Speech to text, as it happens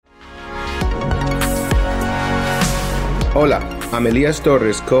Hola, I'm Elias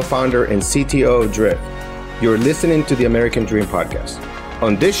Torres, co-founder and CTO of Drift. You're listening to the American Dream Podcast.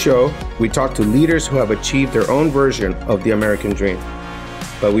 On this show, we talk to leaders who have achieved their own version of the American Dream.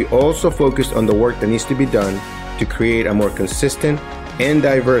 But we also focus on the work that needs to be done to create a more consistent and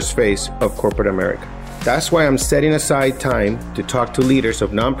diverse face of corporate America. That's why I'm setting aside time to talk to leaders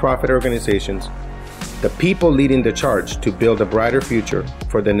of nonprofit organizations, the people leading the charge to build a brighter future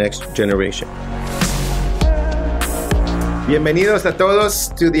for the next generation. Bienvenidos a todos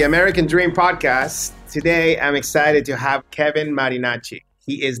to the American Dream Podcast. Today, I'm excited to have Kevin Marinacci.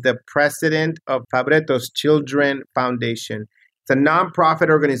 He is the president of Fabretto's Children Foundation. It's a nonprofit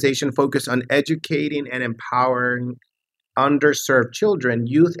organization focused on educating and empowering underserved children,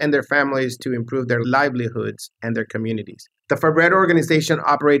 youth, and their families to improve their livelihoods and their communities. The Fabretto organization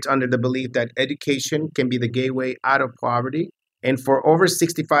operates under the belief that education can be the gateway out of poverty. And for over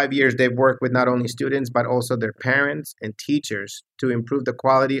 65 years, they've worked with not only students, but also their parents and teachers to improve the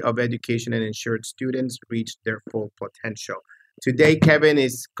quality of education and ensure students reach their full potential. Today, Kevin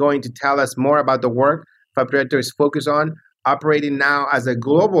is going to tell us more about the work Fabretto is focused on, operating now as a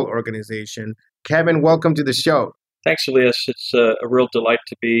global organization. Kevin, welcome to the show. Thanks, Elias. It's a real delight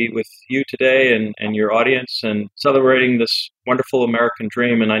to be with you today and your audience and celebrating this wonderful American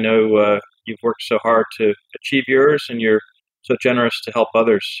dream. And I know you've worked so hard to achieve yours, and you're so generous to help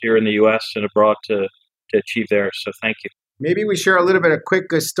others here in the U.S. and abroad to achieve theirs. So thank you. Maybe we share a little bit of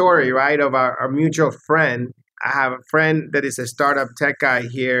quick story, right, of our mutual friend. I have a friend that is a startup tech guy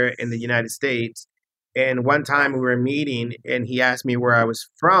here in the United States. And one time we were meeting and he asked me where I was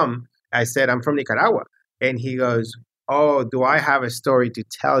from. I said, I'm from Nicaragua. And he goes, oh, do I have a story to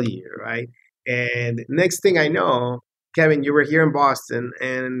tell you, right? And next thing I know, Kevin, you were here in Boston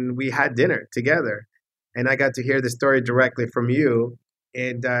and we had dinner together. And I got to hear the story directly from you.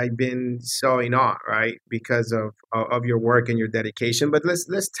 And I've been so in awe, right, because of your work and your dedication. But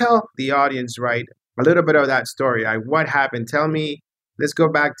let's tell the audience, right, a little bit of that story. Like, what happened? Tell me, let's go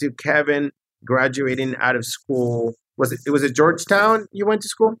back to Kevin graduating out of school. Was it Georgetown you went to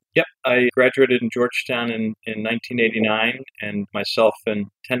school? Yep. I graduated in Georgetown in 1989, and myself and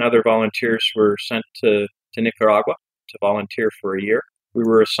 10 other volunteers were sent to Nicaragua to volunteer for a year. We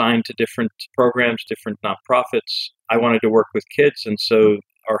were assigned to different programs, different nonprofits. I wanted to work with kids, and so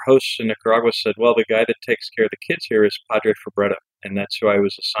our hosts in Nicaragua said, well, the guy that takes care of the kids here is Padre Fabretto, and that's who I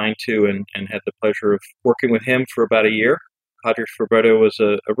was assigned to and had the pleasure of working with him for about a year. Padre Fabretto was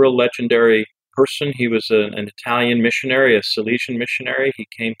a real legendary person. He was an Italian missionary, a Salesian missionary. He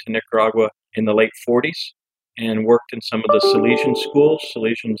came to Nicaragua in the late 40s and worked in some of the Salesian schools.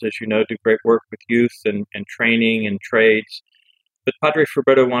 Salesians, as you know, do great work with youth and training and trades. But Padre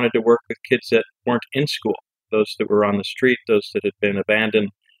Fabretto wanted to work with kids that weren't in school, those that were on the street, those that had been abandoned.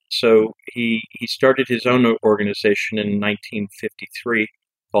 So he started his own organization in 1953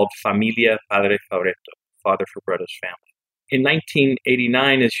 called Familia Padre Fabretto, Father Fabretto's family. In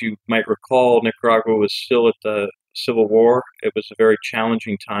 1989, as you might recall, Nicaragua was still at the Civil War. It was a very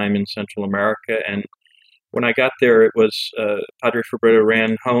challenging time in Central America. And when I got there, it was Padre Fabretto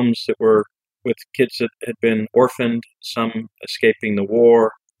ran homes that were with kids that had been orphaned, some escaping the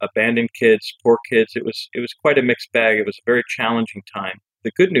war, abandoned kids, poor kids. It was quite a mixed bag. It was a very challenging time.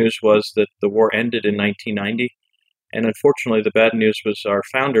 The good news was that the war ended in 1990. And unfortunately, the bad news was our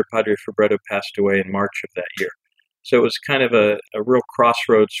founder, Padre Fabretto, passed away in March of that year. So it was kind of a real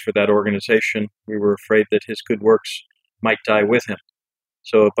crossroads for that organization. We were afraid that his good works might die with him.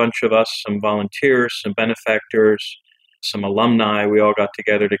 So a bunch of us, some volunteers, some benefactors, some alumni, we all got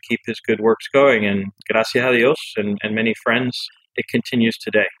together to keep his good works going. And gracias a Dios and many friends, it continues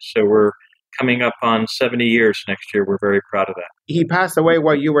today. So we're coming up on 70 years next year. We're very proud of that. He passed away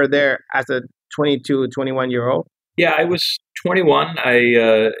while you were there as a 22, 21-year-old? Yeah, I was 21.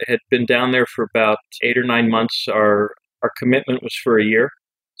 I had been down there for about 8 or 9 months. Our commitment was for a year.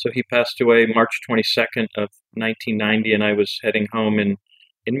 So he passed away March 22nd of 1990, and I was heading home in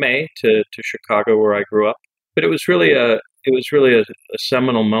May to Chicago, where I grew up. But it was really a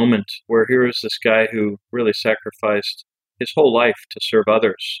seminal moment where here was this guy who really sacrificed his whole life to serve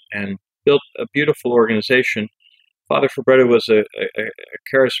others and built a beautiful organization. Father Fabretto was a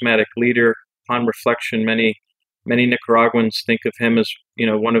charismatic leader. Upon reflection, many Nicaraguans think of him as,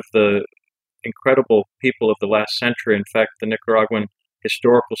 one of the incredible people of the last century. In fact, the Nicaraguan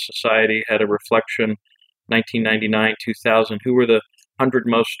Historical Society had a reflection, 1999-2000, who were the 100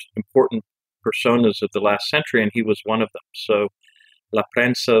 most important personas of the last century, and he was one of them. So La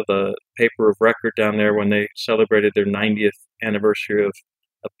Prensa, the paper of record down there, when they celebrated their 90th anniversary of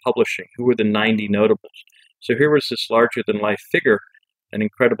publishing, who were the 90 notables. So here was this larger-than-life figure an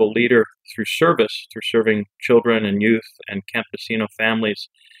incredible leader through service, through serving children and youth and campesino families.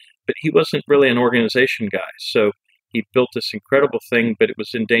 But he wasn't really an organization guy. So he built this incredible thing, but it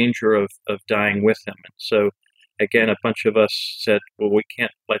was in danger of dying with him. And so, again, a bunch of us said, well, we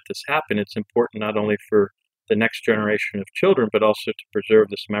can't let this happen. It's important not only for the next generation of children, but also to preserve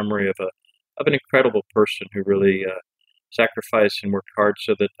this memory of an incredible person who really sacrificed and worked hard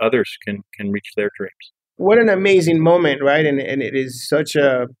so that others can reach their dreams. What an amazing moment, right? And it is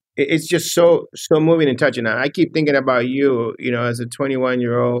it's just so moving and touching. I keep thinking about you, as a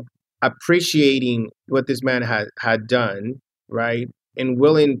 21-year-old, appreciating what this man had done, right? And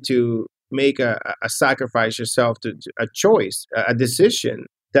willing to make a sacrifice yourself, to a choice, a decision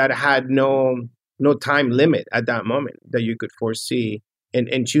that had no time limit at that moment that you could foresee,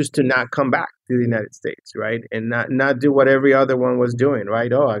 and choose to not come back to the United States, right? And not do what every other one was doing,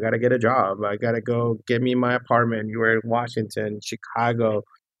 right? Oh, I got to get a job. I got to go get me my apartment. You were in Washington, Chicago,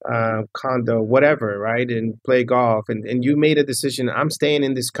 condo, whatever, right? And play golf. And you made a decision. I'm staying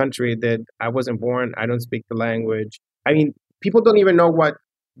in this country that I wasn't born. I don't speak the language. I mean, people don't even know what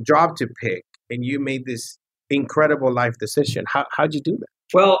job to pick. And you made this incredible life decision. How'd you do that?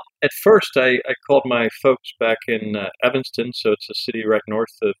 Well, at first, I called my folks back in Evanston, so it's a city right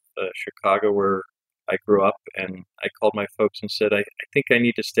north of Chicago where I grew up, and I called my folks and said, I think I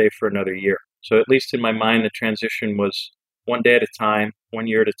need to stay for another year. So at least in my mind, the transition was one day at a time, 1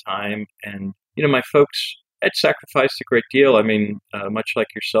 year at a time. And, my folks had sacrificed a great deal. I mean, much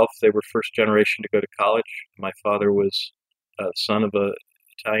like yourself, they were first generation to go to college. My father was son of an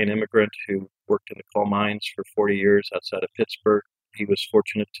Italian immigrant who worked in the coal mines for 40 years outside of Pittsburgh. He was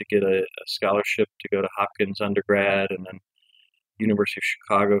fortunate to get a scholarship to go to Hopkins undergrad and then University of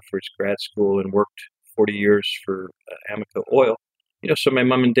Chicago for his grad school, and worked 40 years for Amoco Oil. So my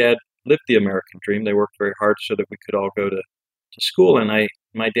mom and dad lived the American dream. They worked very hard so that we could all go to school. And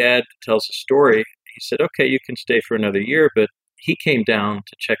my dad tells a story. He said, okay, you can stay for another year, but he came down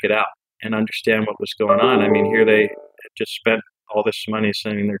to check it out and understand what was going on. I mean, here they had just spent all this money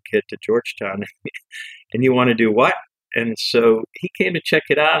sending their kid to Georgetown, and you want to do what? And so he came to check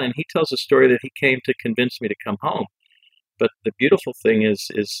it out, and he tells a story that he came to convince me to come home. But the beautiful thing is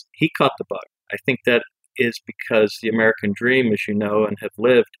he caught the bug. I think that is because the American dream, as you know and have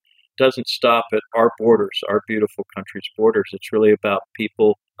lived, doesn't stop at our borders, our beautiful country's borders. It's really about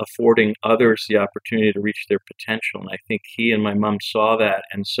people affording others the opportunity to reach their potential. And I think he and my mom saw that,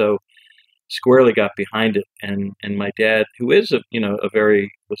 and so squarely got behind it. And my dad, who is was a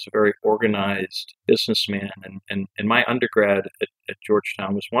very organized businessman, and my undergrad at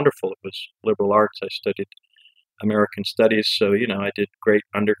Georgetown was wonderful. It was liberal arts. I studied American studies, so I did great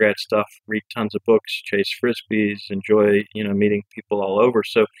undergrad stuff, read tons of books, chase frisbees, enjoy meeting people all over.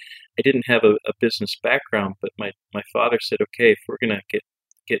 So I didn't have a business background, but my father said, okay, if we're gonna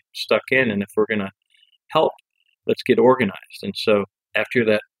get stuck in, and if we're gonna help, let's get organized. And so after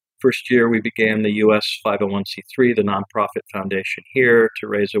that first year, we began the U.S. 501c3, the nonprofit foundation here, to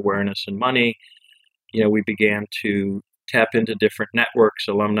raise awareness and money. We began to tap into different networks,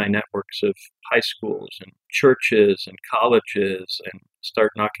 alumni networks of high schools and churches and colleges, and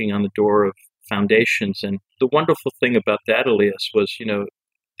start knocking on the door of foundations. And the wonderful thing about that, Elias, was, the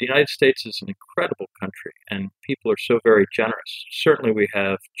United States is an incredible country, and people are so very generous. Certainly we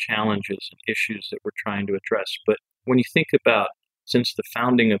have challenges and issues that we're trying to address. But when you think about, since the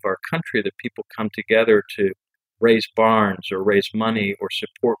founding of our country, that people come together to raise barns or raise money or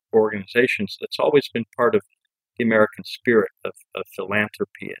support organizations, that's always been part of the American spirit of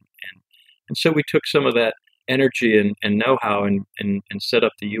philanthropy. And so we took some of that energy and know-how and set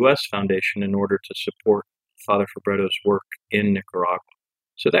up the U.S. Foundation in order to support Father Fabretto's work in Nicaragua.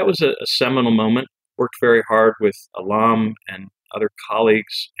 So that was a seminal moment. Worked very hard with alum and other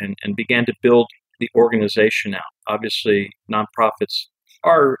colleagues, and began to build the organization out. Obviously, nonprofits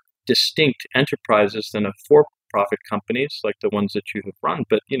are distinct enterprises than a for-profit companies like the ones that you have run,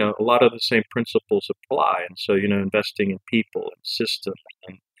 but a lot of the same principles apply. And so investing in people and systems,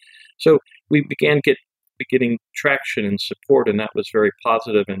 and so we began getting traction and support, and that was very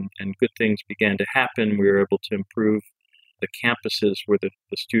positive, and good things began to happen. We were able to improve the campuses where the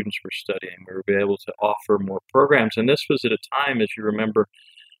students were studying. We were able to offer more programs, and this was at a time, as you remember,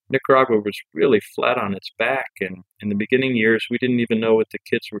 Nicaragua was really flat on its back, and in the beginning years, we didn't even know what the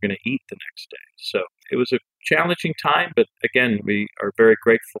kids were going to eat the next day. So it was a challenging time, but again, we are very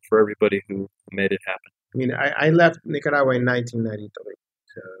grateful for everybody who made it happen. I mean, I left Nicaragua in 1993,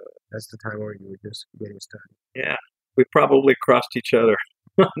 so that's the time where you were just getting started. Yeah, we probably crossed each other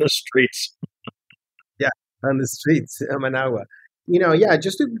on the streets. Yeah, on the streets of Managua.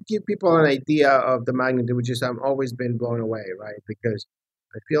 Just to give people an idea of the magnitude, which is I've always been blown away, right? Because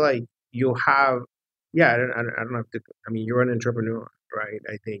I feel like you have, yeah, I don't have to, I mean, you're an entrepreneur, right?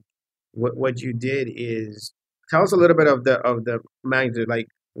 I think what you did is tell us a little bit of the magnitude. Like,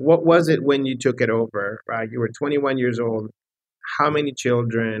 what was it when you took it over, right? You were 21 years old. How many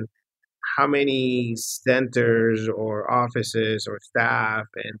children? How many centers or offices or staff,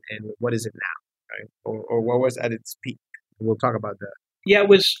 and what is it now, right? Or what was at its peak? We'll talk about that. Yeah, it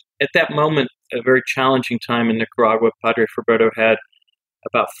was at that moment a very challenging time in Nicaragua. Padre Fabretto had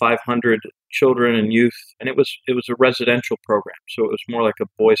about 500 children and youth, and it was a residential program, so it was more like a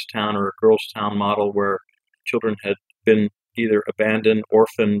boys' town or a girls' town model where children had been either abandoned,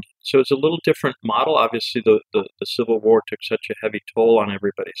 orphaned. So it's a little different model. Obviously, the Civil War took such a heavy toll on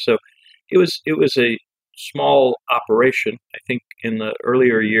everybody. So it was a small operation. I think in the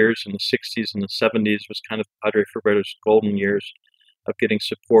earlier years, in the 60s and the 70s, was kind of Padre Fabretto's golden years of getting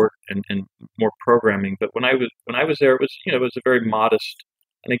support and more programming. But when I was there, it was a very modest.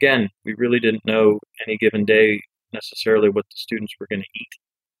 And again, we really didn't know any given day necessarily what the students were going to eat,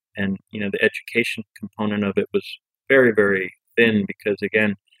 and the education component of it was very, very thin because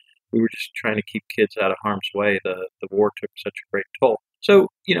again, we were just trying to keep kids out of harm's way. The war took such a great toll. So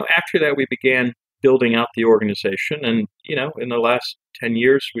after that, we began building out the organization, and in the last 10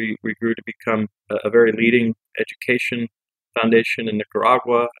 years, we grew to become a very leading education foundation in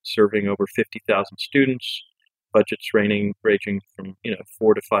Nicaragua, serving over 50,000 students, budgets ranging from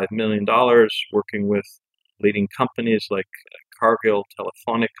 $4 to $5 million, working with leading companies like Cargill,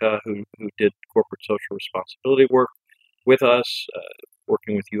 Telefonica, who did corporate social responsibility work with us,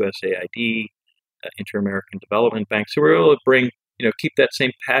 working with USAID, Inter-American Development Bank. So we're able to keep that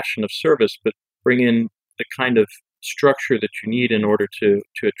same passion of service, but bring in the kind of structure that you need in order to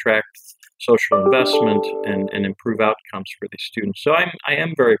attract social investment and improve outcomes for these students. So I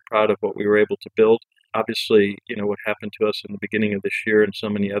am very proud of what we were able to build. Obviously, what happened to us in the beginning of this year and so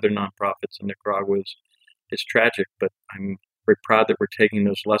many other nonprofits in Nicaragua is tragic, but I'm very proud that we're taking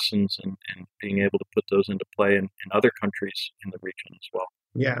those lessons and being able to put those into play in other countries in the region as well.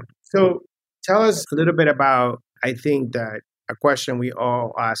 Yeah. So tell us a little bit about, I think that a question we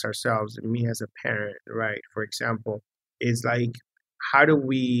all ask ourselves, me as a parent, right? For example, is like, how do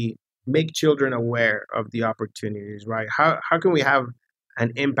we make children aware of the opportunities, right? How can we have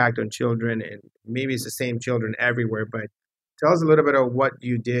an impact on children? And maybe it's the same children everywhere, but tell us a little bit of what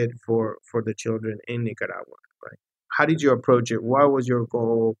you did for the children in Nicaragua, right? How did you approach it? What was your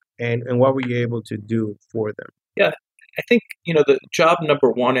goal, and what were you able to do for them? Yeah, I think, the job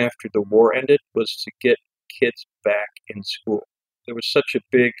number one after the war ended was to get kids back in school. There was such a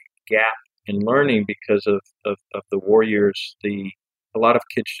big gap in learning because of the war years. A lot of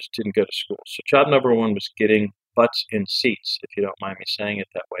kids just didn't go to school. So job number one was getting butts in seats, if you don't mind me saying it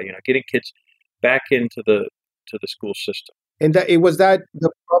that way. Getting kids back into the school system. And that was that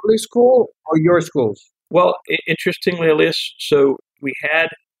the public school or your schools? Well, interestingly, Elias, so we had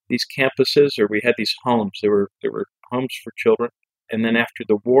these campuses, or we had these homes. There were homes for children, and then after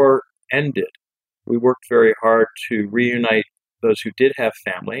the war ended, we worked very hard to reunite those who did have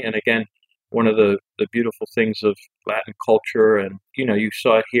family. And again, one of the beautiful things of Latin culture, and you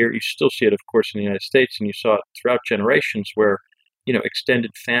saw it here, you still see it, of course, in the United States, and you saw it throughout generations, where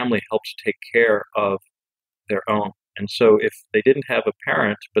extended family helps take care of their own. And so if they didn't have a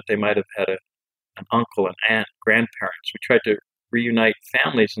parent, but they might have had an uncle, an aunt, grandparents, we tried to reunite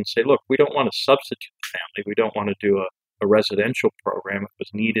families and say, look, we don't want to substitute the family. We don't want to do a residential program. It was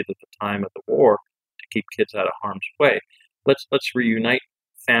needed at the time of the war to keep kids out of harm's way. Let's reunite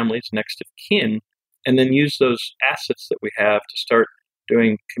families, next of kin, and then use those assets that we have to start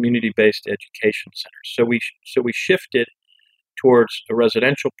doing community-based education centers. So we shifted towards a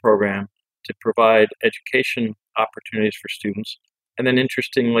residential program to provide education opportunities for students. And then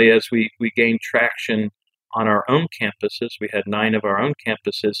interestingly, as we gained traction on our own campuses, we had 9 of our own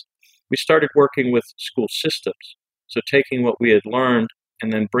campuses, we started working with school systems. So taking what we had learned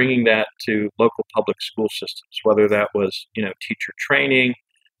and then bringing that to local public school systems, whether that was, teacher training,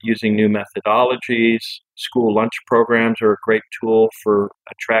 using new methodologies. School lunch programs are a great tool for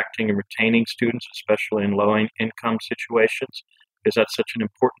attracting and retaining students, especially in low-income situations, because that's such an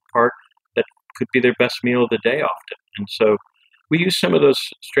important part that could be their best meal of the day often. And so we use some of those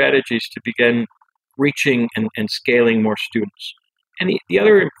strategies to begin reaching and scaling more students. And the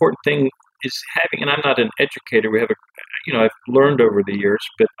other important thing is having, and I'm not an educator, we have I've learned over the years,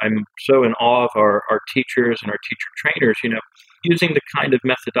 but I'm so in awe of our teachers and our teacher trainers, using the kind of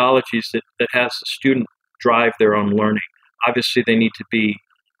methodologies that has the student drive their own learning. Obviously, they need to be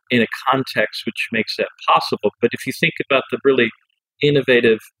in a context which makes that possible. But if you think about the really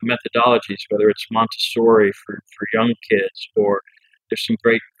innovative methodologies, whether it's Montessori for young kids or There's some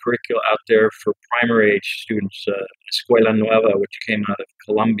great curricula out there for primary age students, Escuela Nueva, which came out of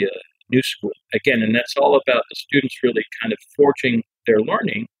Colombia, New School. Again, and that's all about the students really kind of forging their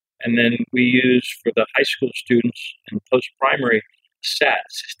learning. And then we use for the high school students and post-primary SAT,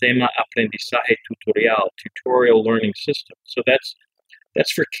 Sistema Aprendizaje Tutorial, tutorial learning system. So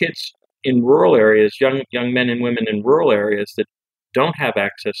that's for kids in rural areas, young men and women in rural areas that don't have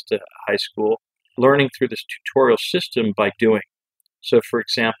access to high school, learning through this tutorial system by doing. So, for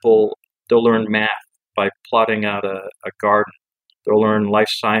example, they'll learn math by plotting out a garden. They'll learn life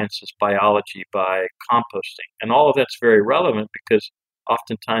sciences, biology by composting. And all of that's very relevant because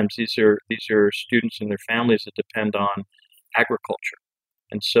oftentimes these are students and their families that depend on agriculture.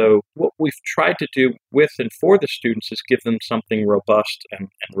 And so what we've tried to do with and for the students is give them something robust and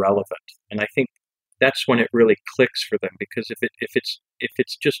relevant. And I think that's when it really clicks for them, because if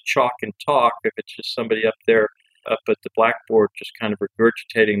it's just chalk and talk, if it's just somebody up there up at the blackboard just kind of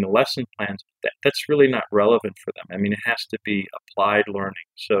regurgitating the lesson plans, that's really not relevant for them. I mean, it has to be applied learning.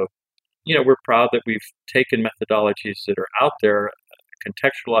 So, we're proud that we've taken methodologies that are out there,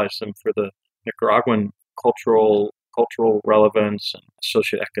 contextualized them for the Nicaraguan cultural relevance and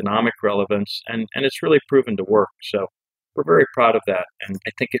socioeconomic relevance, and it's really proven to work. So we're very proud of that, and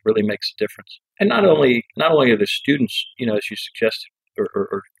I think it really makes a difference. And not only are the students, as you suggested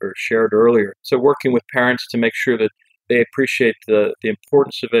or shared earlier, so working with parents to make sure that they appreciate the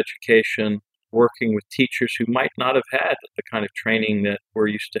importance of education, working with teachers who might not have had the kind of training that we're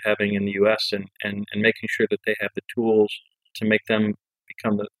used to having in the U.S., and making sure that they have the tools to make them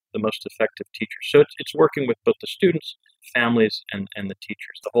become the most effective teachers. So it's working with both the students, families, and the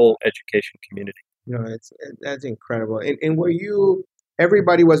teachers, the whole education community. That's incredible. And were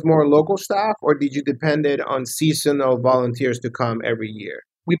everybody was more local staff, or did you depended on seasonal volunteers to come every year?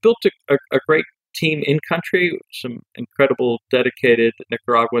 We built a great team in country, some incredible dedicated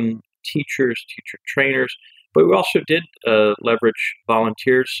Nicaraguan teachers, teacher trainers, but we also did leverage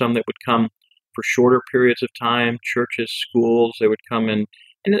volunteers, some that would come for shorter periods of time, churches, schools. They would come in,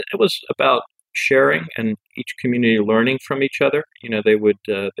 and it was about sharing and each community learning from each other.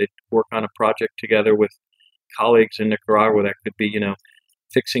 They'd work on a project together with colleagues in Nicaragua. That could be,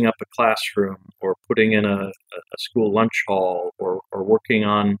 fixing up a classroom or putting in a school lunch hall or working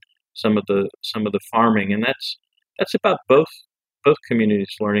on some of the farming. And that's about both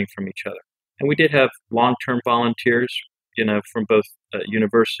communities learning from each other. And we did have long-term volunteers, from both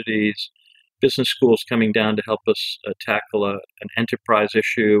universities, business schools coming down to help us tackle an enterprise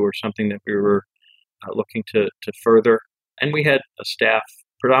issue or something that we were looking to further. And we had a staff,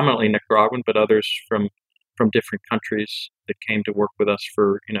 predominantly Nicaraguan, but others from different countries that came to work with us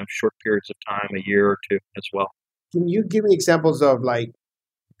for short periods of time, a year or two as well. Can you give me examples of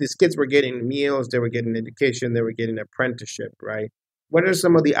these kids were getting meals, they were getting education, they were getting apprenticeship, right? What are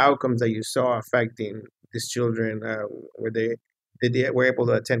some of the outcomes that you saw affecting these children? They were able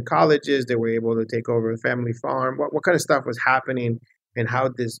to attend colleges, they were able to take over a family farm. What kind of stuff was happening, and how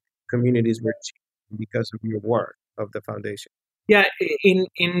these communities were changing because of your work of the foundation? Yeah,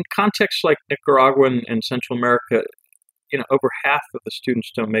 in contexts like Nicaragua and Central America, over half of the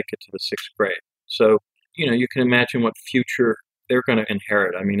students don't make it to the 6th grade. So, you can imagine what future they're going to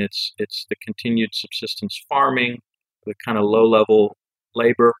inherit. I mean, it's the continued subsistence farming, the kind of low-level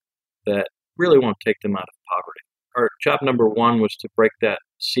labor that really won't take them out of poverty. Our job number one was to break that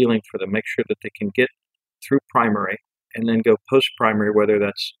ceiling for them, make sure that they can get through primary and then go post-primary, whether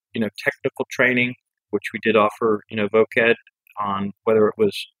that's, technical training, which we did offer, voc-ed on, whether it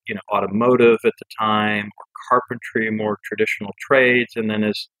was, automotive at the time or carpentry, more traditional trades. And then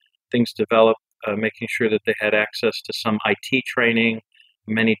as things developed, making sure that they had access to some IT training.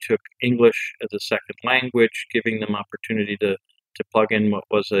 Many took English as a second language, giving them opportunity to plug in what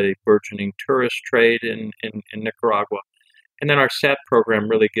was a burgeoning tourist trade in Nicaragua. And then our SAT program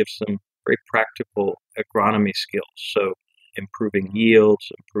really gives them very practical agronomy skills. So improving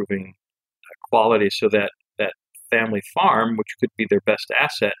yields, improving quality, so that family farm, which could be their best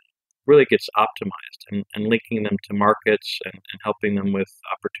asset, really gets optimized, and linking them to markets and helping them with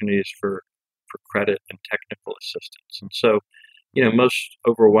opportunities for credit and technical assistance. And so, most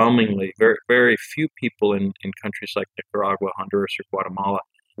overwhelmingly, very, very few people in countries like Nicaragua, Honduras, or Guatemala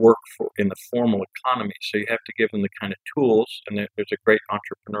work in the formal economy. So you have to give them the kind of tools, and there's a great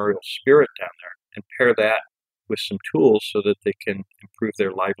entrepreneurial spirit down there, and pair that with some tools so that they can improve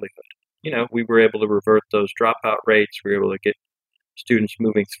their livelihood. We were able to revert those dropout rates. We were able to get students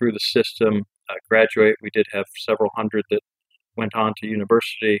moving through the system, graduate. We did have several hundred that went on to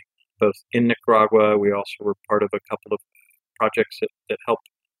university, both in Nicaragua. We also were part of a couple of projects that helped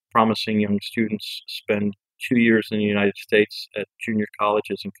promising young students spend 2 years in the United States at junior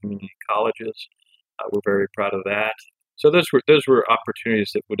colleges and community colleges. We're very proud of that. So those were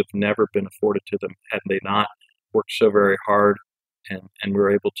opportunities that would have never been afforded to them had they not worked so very hard and were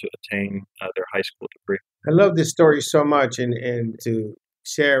able to attain their high school degree. I love this story so much, and to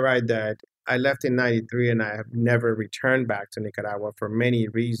share, right, that I left in 93 and I have never returned back to Nicaragua for many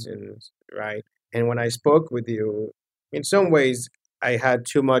reasons, right? And when I spoke with you, in some ways, I had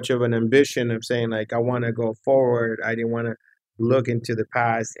too much of an ambition of saying, like, I want to go forward. I didn't want to look into the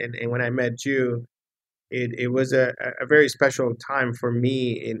past. And when I met you, it was a very special time for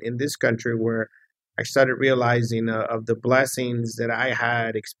me in this country where I started realizing of the blessings that I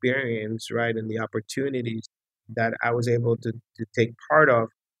had experienced, right, and the opportunities that I was able to take part of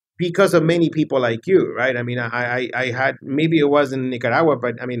because of many people like you, right? I mean, I had, maybe it wasn't in Nicaragua,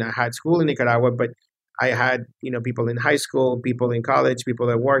 but I mean, I had school in Nicaragua, but I had, people in high school, people in college, people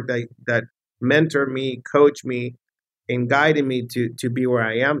at work that mentored me, coached me, and guided me to be where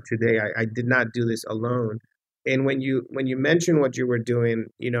I am today. I did not do this alone. And when you mentioned what you were doing,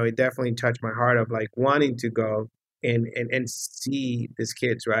 it definitely touched my heart of like wanting to go and see these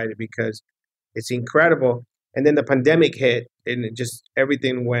kids, right? Because it's incredible. And then the pandemic hit and it just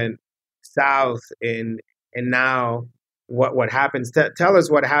everything went south and now what happens? Tell us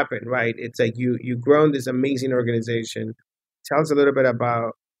what happened, right? It's like you've grown this amazing organization. Tell us a little bit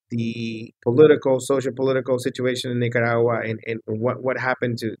about the social political situation in Nicaragua and what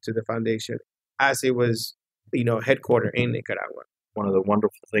happened to the foundation as it was, headquartered in Nicaragua. One of the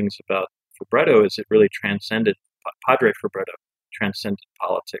wonderful things about Fabretto is it really transcended, Padre Fabretto transcended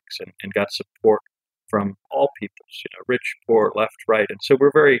politics and got support from all peoples, rich, poor, left, right. And so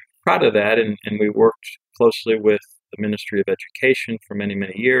we're very proud of that. And we worked closely with the Ministry of Education for many,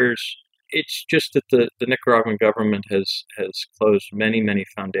 many years. It's just that the Nicaraguan government has closed many, many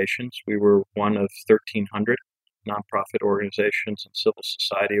foundations. We were one of 1,300 nonprofit organizations and civil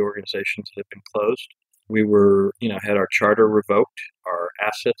society organizations that have been closed. We were, had our charter revoked. Our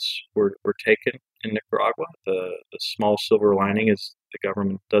assets were taken in Nicaragua. The small silver lining is the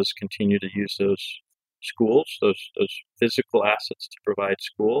government does continue to use those schools, those physical assets to provide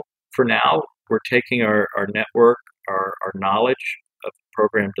school. For now, we're taking our network, our knowledge of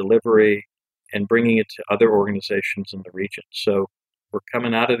program delivery and bringing it to other organizations in the region. So we're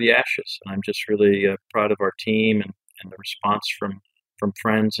coming out of the ashes, and I'm just really proud of our team, and the response from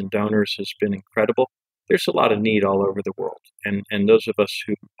friends and donors has been incredible. There's a lot of need all over the world, and those of us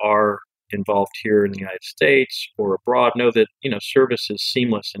who are involved here in the United States or abroad know that service is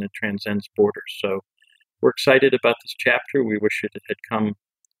seamless and it transcends borders. So we're excited about this chapter. We wish it had come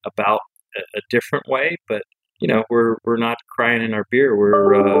about a different way, but we're not crying in our beer.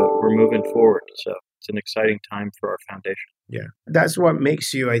 We're moving forward. So it's an exciting time for our foundation. Yeah, that's what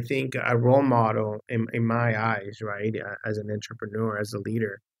makes you, I think, a role model in my eyes, right? As an entrepreneur, as a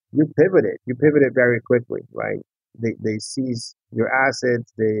leader, you pivoted very quickly, right? They seized your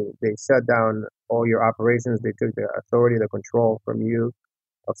assets. They shut down all your operations. They took the authority, the control from you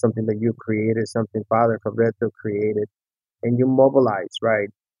of something that you created, something Father Fabretto created, and you mobilized, right?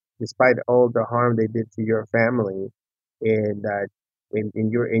 Despite all the harm they did to your family, and that in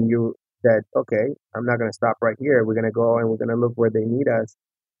you said, okay, I'm not going to stop right here. We're going to go and we're going to look where they need us,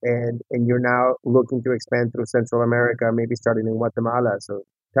 and you're now looking to expand through Central America, maybe starting in Guatemala. So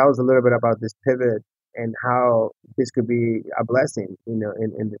tell us a little bit about this pivot and how this could be a blessing, in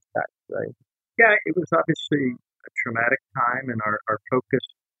this fact, right? Yeah, it was obviously a traumatic time, and our focus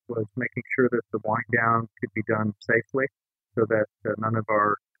was making sure that the wind down could be done safely so that none of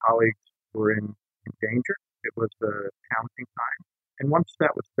our colleagues were in danger. It was a challenging time. And once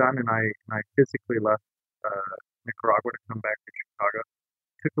that was done and I physically left Nicaragua to come back to Chicago,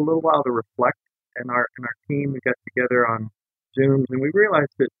 it took a little while to reflect, and our team, we got together on Zooms, and we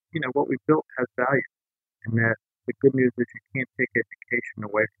realized that, what we built has value, and that the good news is you can't take education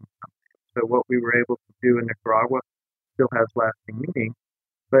away from something. So what we were able to do in Nicaragua still has lasting meaning,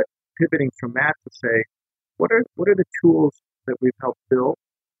 but pivoting from that to say, what are the tools that we've helped build?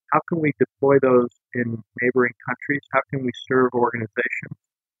 How can we deploy those in neighboring countries? How can we serve organizations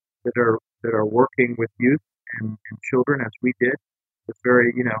that are working with youth and children as we did, with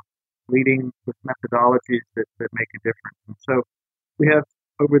very, leading with methodologies that make a difference? And so we have,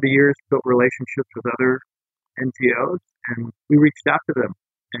 over the years, built relationships with other NGOs, and we reached out to them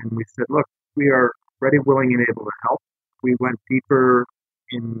and we said, look, we are ready, willing, and able to help. We went deeper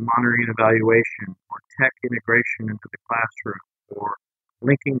in monitoring and evaluation, or tech integration into the classroom, or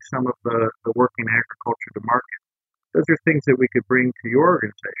linking some of the work in agriculture to market. Those are things that we could bring to your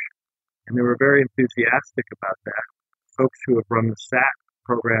organization. And they were very enthusiastic about that. Folks who have run the SAT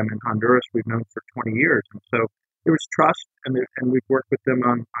program in Honduras we've known for 20 years. And so there was trust, and we've worked with them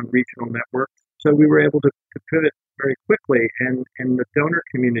on regional networks. So we were able to pivot very quickly, and the donor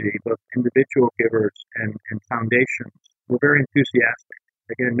community, both individual givers and foundations, were very enthusiastic.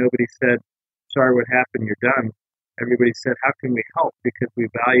 Again, nobody said, sorry, what happened, you're done. Everybody said, how can we help? Because we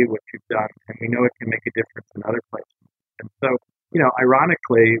value what you've done, and we know it can make a difference in other places. And so,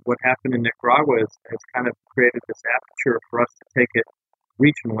 ironically, what happened in Nicaragua has kind of created this aperture for us to take it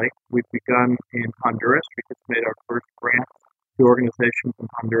regionally. We've begun in Honduras. We just made our first grant to organizations in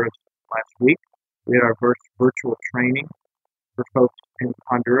Honduras last week. We had our first virtual training for folks in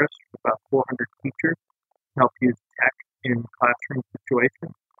Honduras, about 400 teachers to help use tech in classroom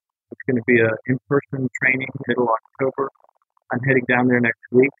situations. It's going to be an in-person training middle October. I'm heading down there next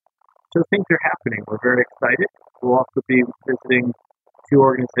week. So things are happening. We're very excited. We'll also be visiting 2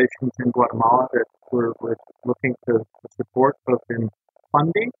 organizations in Guatemala that we're looking to support, both in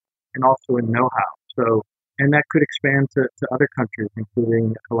funding and also in know-how. So, and that could expand to other countries,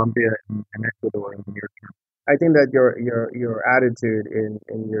 including Colombia and Ecuador in the near term. I think that your attitude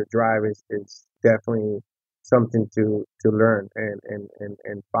and your drive is definitely something to learn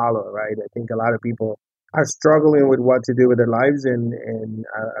and follow, right? I think a lot of people are struggling with what to do with their lives, and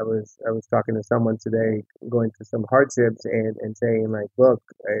I was talking to someone today going through some hardships and saying like, look,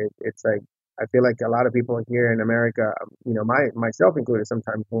 it's like I feel like a lot of people here in America, myself included,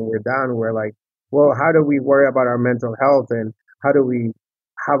 sometimes when we're down, we're like, well, how do we worry about our mental health, and how do we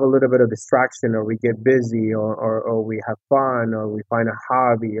have a little bit of distraction, or we get busy, or we have fun, or we find a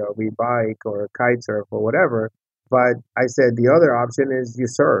hobby, or we bike or kite surf or whatever. But I said the other option is you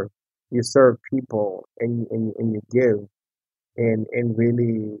serve people, and you give, and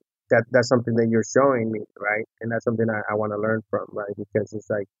really that's something that you're showing me, right? And that's something I want to learn from, right? Because it's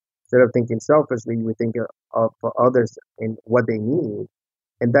like, instead of thinking selfishly, we think of for others and what they need,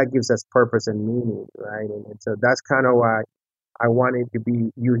 and that gives us purpose and meaning, right? And so that's kind of why I wanted to be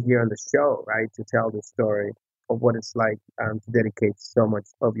you here on the show, right? To tell the story of what it's like to dedicate so much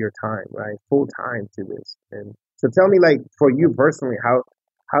of your time, right? Full time to this. And so tell me, like, for you personally,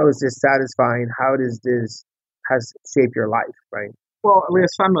 how is this satisfying? How does this has shaped your life, right? Well,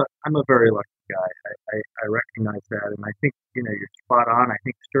 Elias, I'm a very lucky guy. I recognize that, and I think you're spot on. I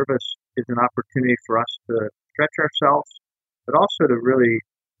think service is an opportunity for us to stretch ourselves, but also to really,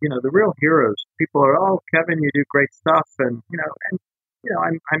 the real heroes. People are, oh, Kevin, you do great stuff, and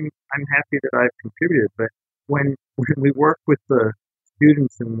I'm happy that I've contributed. But when we work with the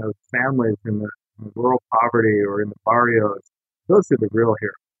students and those families in the rural poverty or in the barrios, those are the real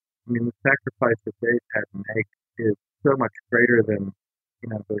heroes. I mean, the sacrifice that they've had to make is so much greater than,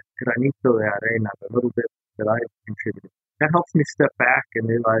 the granito de arena, the little bit that I've contributed. That helps me step back and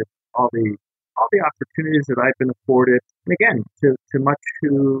realize all the opportunities that I've been afforded. And again, to much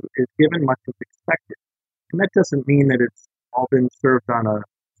who is given, much is expected. And that doesn't mean that it's all been served on a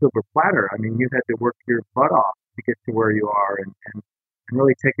silver platter. I mean, you had to work your butt off to get to where you are, and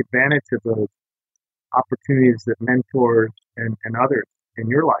really take advantage of those opportunities that mentors and others in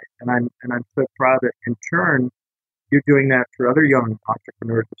your life. And I'm so proud that in turn you're doing that for other young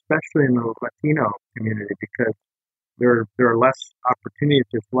entrepreneurs, especially in the Latino community, because there are less opportunities,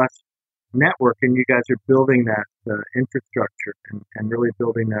 there's less network, and you guys are building that infrastructure and really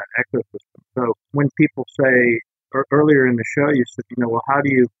building that ecosystem. So when people say, or earlier in the show, you said, well, how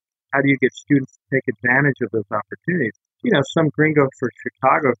do you get students to take advantage of those opportunities? Some gringo for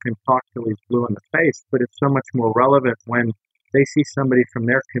Chicago can talk till he's blue in the face, but it's so much more relevant when they see somebody from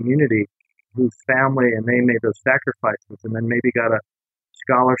their community whose family and they made those sacrifices and then maybe got a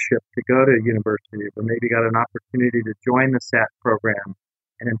scholarship to go to university, or maybe got an opportunity to join the SAT program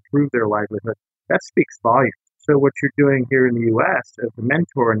and improve their livelihood. That speaks volumes. So what you're doing here in the U.S. as a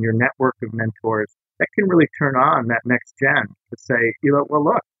mentor and your network of mentors, that can really turn on that next gen to say, well,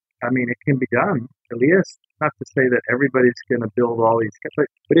 look, I mean, it can be done. Elias, not to say that everybody's going to build all these,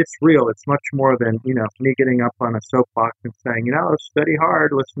 but it's real. It's much more than, me getting up on a soapbox and saying, study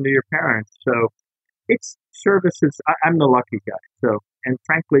hard, listen to your parents. So it's services. I'm the lucky guy. So, and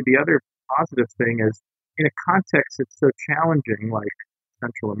frankly, the other positive thing is, in a context that's so challenging, like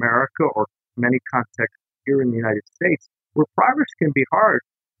Central America or many contexts here in the United States, where progress can be hard,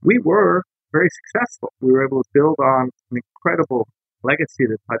 we were very successful. We were able to build on an incredible legacy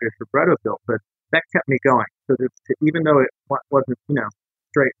that Padre Fabretto built, but that kept me going. So that even though it wasn't,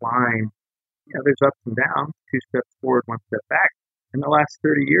 straight line, there's ups and downs, 2 steps forward, 1 step back. In the last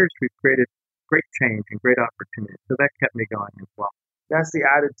 30 years, we've created great change and great opportunity. So that kept me going as well. That's the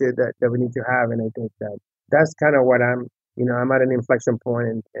attitude that we need to have, and I think that's kind of what I'm at an inflection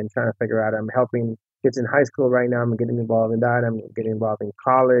point and trying to figure out. I'm helping kids in high school right now. I'm getting involved in that. I'm getting involved in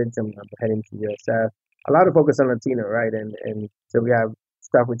college. I'm heading to USF. A lot of focus on Latino, right? And so we have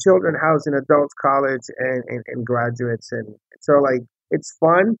stuff with children, housing, adults, college, and graduates. And so like it's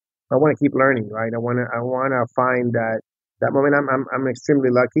fun. I want to keep learning, right? I wanna find that moment. I'm extremely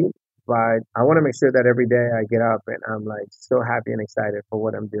lucky, but I want to make sure that every day I get up and I'm like so happy and excited for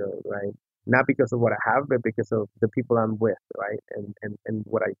what I'm doing, right? Not because of what I have, but because of the people I'm with, right? And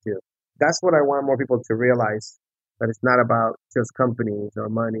what I do. That's what I want more people to realize, that it's not about just companies or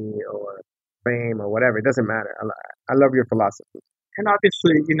money or fame or whatever. It doesn't matter. I love your philosophy. And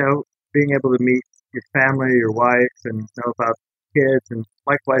obviously, being able to meet your family, your wife, and know about kids, and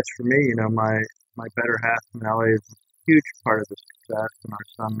likewise for me, my better half in LA is a huge part of the success, and our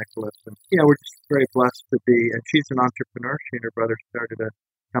son Nicholas, and we're just very blessed to be. And she's an entrepreneur. She and her brother started a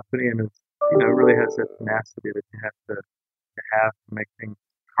company, and is really has that tenacity that you have to make things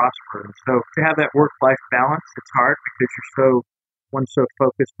prosper. And so to have that work-life balance, it's hard because you're one's so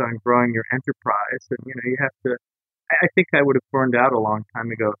focused on growing your enterprise, and you have to. I think I would have burned out a long time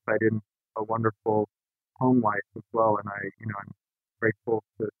ago if I didn't have a wonderful home life as well. And I'm grateful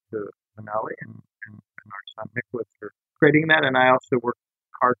to Manali and our son Nicholas for creating that. And I also work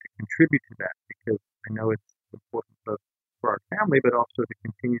hard to contribute to that because I know it's important both for our family, but also to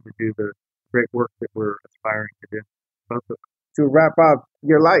continue to do the great work that we're aspiring to do, both of us. To wrap up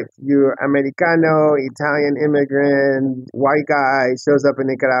your life, you're Americano, Italian immigrant, white guy shows up in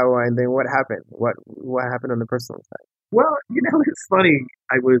Nicaragua, and then what happened? What happened on the personal side? Well, it's funny.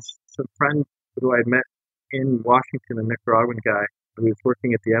 I was some friends who I met in Washington, a Nicaraguan guy who was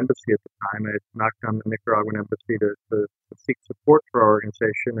working at the embassy at the time. I had knocked on the Nicaraguan embassy to seek support for our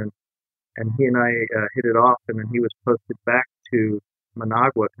organization, and he and I hit it off, and then he was posted back to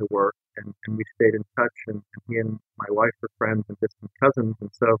Managua to work, and we stayed in touch, and he and my wife were friends and distant cousins, and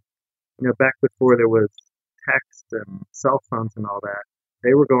so, back before there was text and cell phones and all that,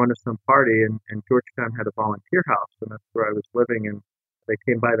 they were going to some party, and Georgetown had a volunteer house, and that's where I was living, and they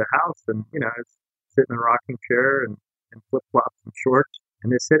came by the house, and, I was sitting in a rocking chair and flip-flops and shorts,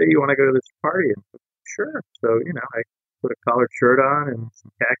 and they said, "Hey, you want to go to this party?" And I said, "Sure." So, I put a collared shirt on and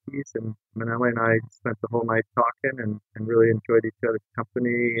some khakis, and Manella and I spent the whole night talking and really enjoyed each other's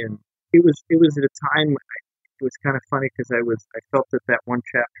company. And it was at a time, it was kind of funny because I felt that one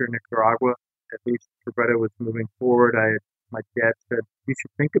chapter in Nicaragua, at least Fabretto, was moving forward. My dad said, you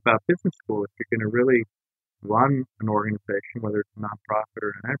should think about business school if you're going to really run an organization, whether it's a nonprofit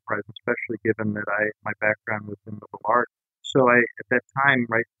or an enterprise, especially given that my background was in liberal arts. So at that time,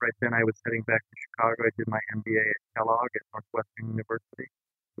 right then, I was heading back to Chicago. I did my MBA at Kellogg at Northwestern University,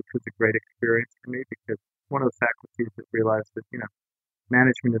 which was a great experience for me because one of the faculties that realized that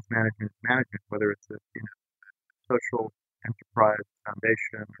management is management, whether it's a social enterprise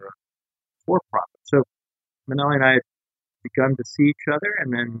foundation or a for-profit. So Manali and I had begun to see each other,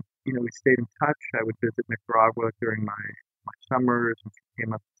 and then we stayed in touch. I would visit Nicaragua during my summers, and she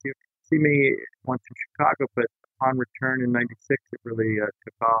came up to see me once in Chicago, but upon return in '96, it really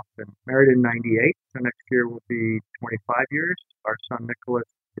took off. And married in '98, so next year will be 25 years. Our son Nicholas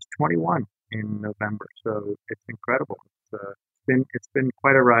is 21 in November, so it's incredible. It's been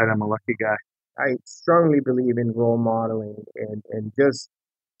quite a ride. I'm a lucky guy. I strongly believe in role modeling and just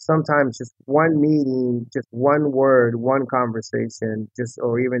sometimes just one meeting, just one word, one conversation, just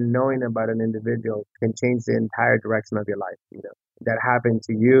or even knowing about an individual can change the entire direction of your life. That happened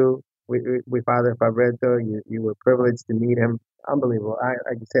to you with Father Fabretto. You were privileged to meet him. Unbelievable.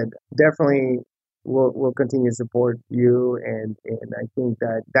 Like you said, definitely will continue to support you, and I think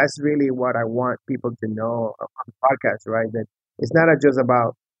that's really what I want people to know on the podcast, right? That it's not just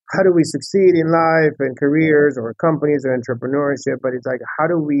about how do we succeed in life and careers or companies or entrepreneurship, but it's like, how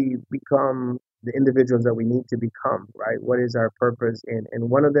do we become the individuals that we need to become, right? What is our purpose? And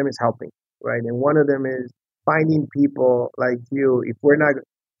one of them is helping, right? And one of them is finding people like you. If we're not,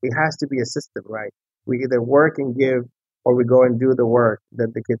 it has to be a system, right? We either work and give, or we go and do the work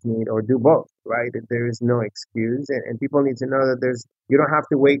that the kids need, or do both, right? There is no excuse. And people need to know that you don't have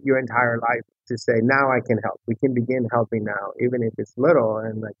to wait your entire life to say, now I can help. We can begin helping now, even if it's little.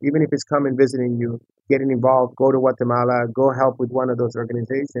 And like, even if it's coming, visiting you, getting involved, go to Guatemala, go help with one of those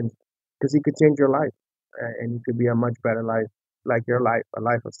organizations, because it could change your life. And it could be a much better life, like your life, a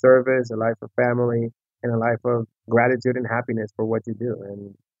life of service, a life of family, and a life of gratitude and happiness for what you do.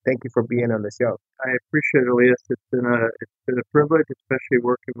 And thank you for being on the show. I appreciate it, Elias. It's been a privilege, especially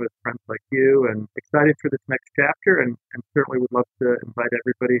working with friends like you, and excited for this next chapter. And certainly would love to invite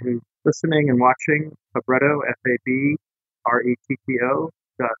everybody who's listening and watching. Fabretto, FABRETTO.org.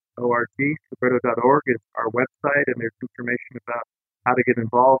 Fabretto.org is our website, and there's information about how to get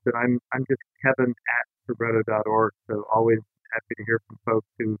involved. And I'm just Kevin at Fabretto.org. So always happy to hear from folks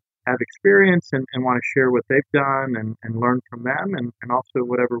who have experience and want to share what they've done and learn from them, and also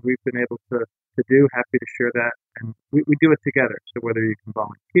whatever we've been able to do, happy to share that. And we do it together. So whether you can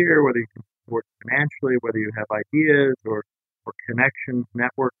volunteer, whether you can support financially, whether you have ideas or connections,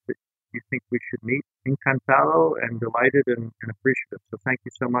 networks that you think we should meet, encantado and delighted and appreciative. So thank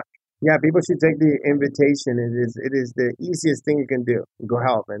you so much. Yeah, people should take the invitation. It is the easiest thing you can do. Go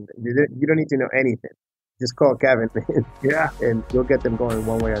help, and you don't need to know anything. Just call Kevin, Yeah, and you'll get them going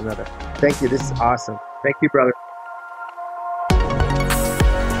one way or another. Thank you. This is awesome. thank you, brother.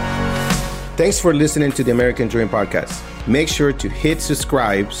 Thanks for listening to the American Dream Podcast. Make sure to hit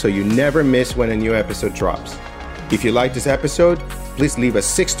subscribe so you never miss when a new episode drops. If you like this episode, please leave a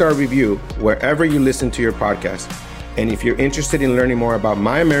 6-star review wherever you listen to your podcast. And if you're interested in learning more about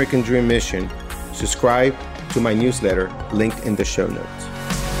my American Dream mission, subscribe to my newsletter linked in the show notes.